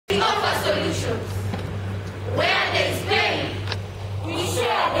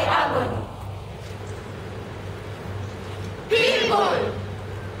people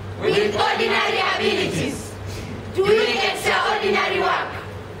with ordinary abilities doing extraordinary work,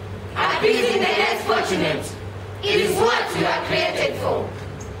 appeasing the less fortunate, is what we are created for.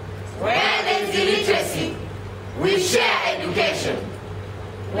 Where there is illiteracy, we share education.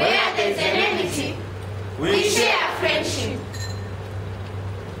 Where there is enmity, we share friendship.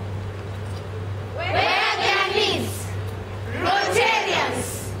 Where there are needs,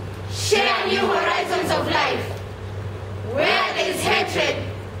 Rotarians share new horizons of life. Where there is hatred,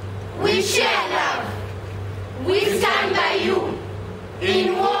 we share love. We stand by you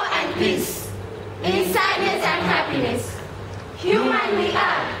in war and peace, in sadness and happiness. Human we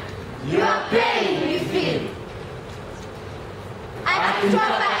are, your pain we feel. At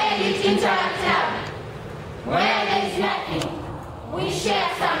Proper Elite Interact Club, where there is nothing, we share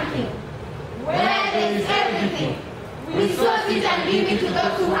something. Where there is everything, we source it and give it to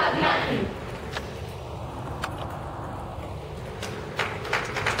those who have nothing.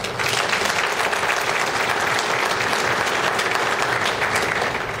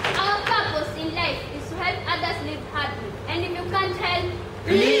 Our purpose in life is to help others live happily. And if you can't help,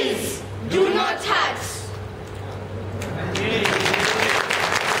 please do not hurt.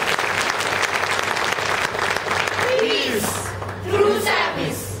 Peace through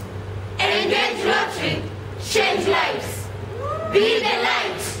service. Engage Rotary. Change lives. Be the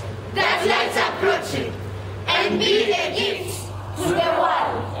light that lights up Rotary. And be the gift to the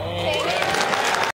world.